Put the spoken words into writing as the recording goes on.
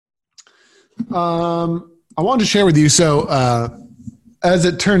I wanted to share with you. So, as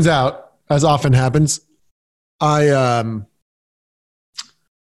it turns out, as often happens, I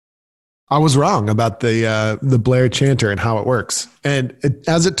was wrong about the Blair Chanter and how it works. And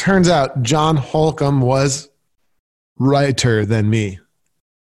as it turns out, John Holcomb was righter than me.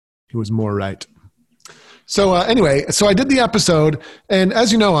 He was more right. So anyway, so I did the episode, and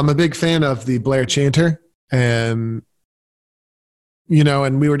as you know, I'm a big fan of the Blair Chanter, and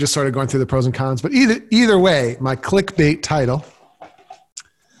and we were just sort of going through the pros and cons. But either way, my clickbait title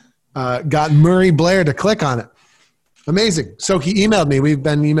got Murray Blair to click on it. Amazing. So he emailed me. We've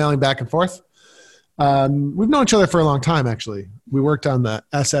been emailing back and forth. We've known each other for a long time, actually. We worked on the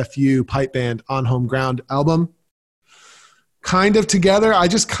SFU Pipe Band On Home Ground album. Kind of together. I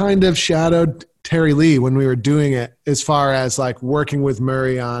just kind of shadowed Terry Lee when we were doing it, as far as like working with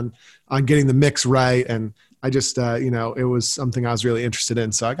Murray on getting the mix right. And I just, it was something I was really interested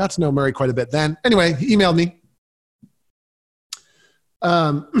in. So I got to know Murray quite a bit then. Anyway, he emailed me.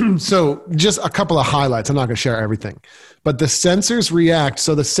 So just a couple of highlights. I'm not going to share everything, but the sensors react.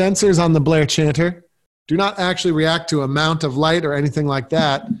 So the sensors on the Blair Chanter do not actually react to amount of light or anything like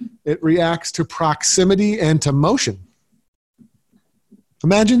that. It reacts to proximity and to motion.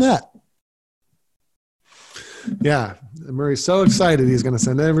 Imagine that. Yeah. Murray's so excited. He's going to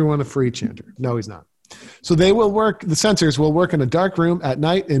send everyone a free chanter. No, he's not. So the sensors will work in a dark room at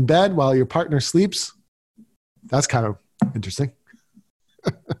night in bed while your partner sleeps. That's kind of interesting.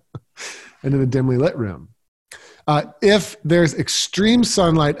 And in a dimly lit room. If there's extreme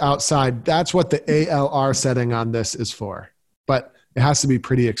sunlight outside, that's what the ALR setting on this is for. But it has to be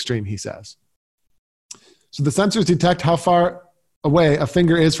pretty extreme, he says. So the sensors detect how far away a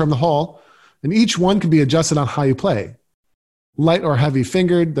finger is from the hole, and each one can be adjusted on how you play. Light or heavy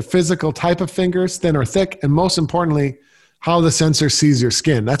fingered, the physical type of fingers, thin or thick, and most importantly, how the sensor sees your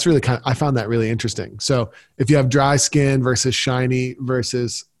skin. That's really I found that really interesting. So if you have dry skin versus shiny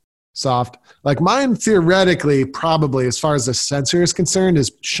versus soft, like mine theoretically, probably as far as the sensor is concerned,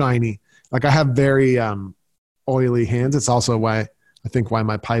 is shiny. Like I have very oily hands. It's also why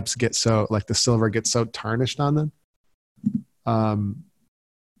my pipes get so, like the silver gets so tarnished on them.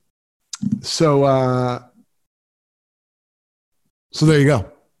 So there you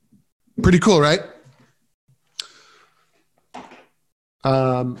go. Pretty cool, right?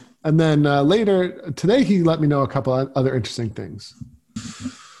 And then later today, he let me know a couple of other interesting things.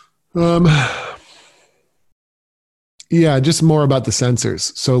 Yeah, just more about the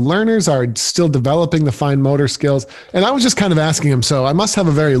sensors. So learners are still developing the fine motor skills. And I was just kind of asking him, so I must have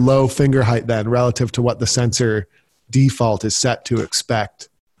a very low finger height then relative to what the sensor default is set to expect.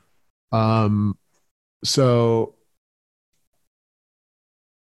 So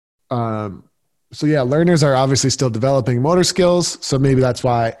yeah, learners are obviously still developing motor skills. So maybe that's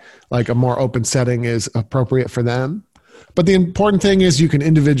why like a more open setting is appropriate for them. But the important thing is you can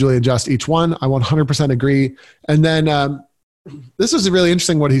individually adjust each one. I 100% agree. And then this is really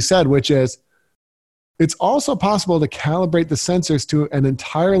interesting what he said, which is it's also possible to calibrate the sensors to an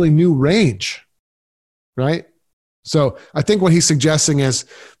entirely new range, right? So I think what he's suggesting is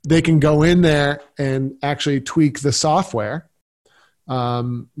they can go in there and actually tweak the software.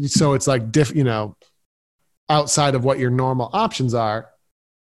 So it's like, outside of what your normal options are,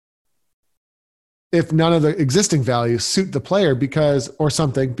 if none of the existing values suit the player because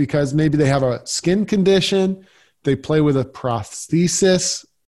maybe they have a skin condition, they play with a prosthesis,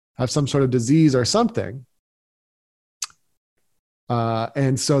 have some sort of disease or something.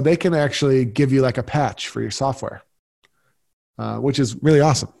 And so they can actually give you like a patch for your software, which is really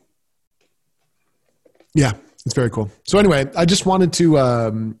awesome. Yeah, it's very cool. So anyway, I just wanted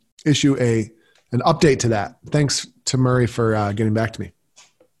to issue an update to that. Thanks to Murray for getting back to me.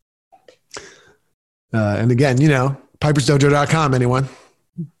 And again, pipersdojo.com, anyone.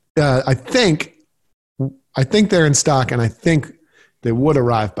 I think they're in stock, and I think they would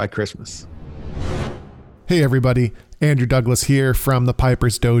arrive by Christmas. Hey, everybody. Andrew Douglas here from the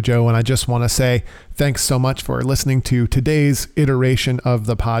Pipers Dojo, and I just want to say thanks so much for listening to today's iteration of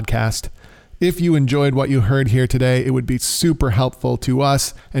the podcast. If you enjoyed what you heard here today, it would be super helpful to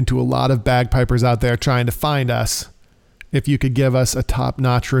us and to a lot of bagpipers out there trying to find us. If you could give us a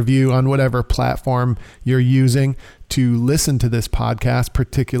top-notch review on whatever platform you're using to listen to this podcast,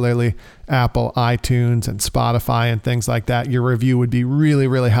 particularly Apple, iTunes, and Spotify and things like that, your review would be really,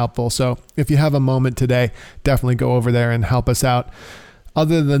 really helpful. So if you have a moment today, definitely go over there and help us out.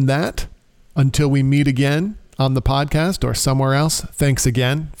 Other than that, until we meet again on the podcast or somewhere else, thanks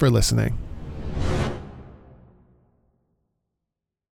again for listening.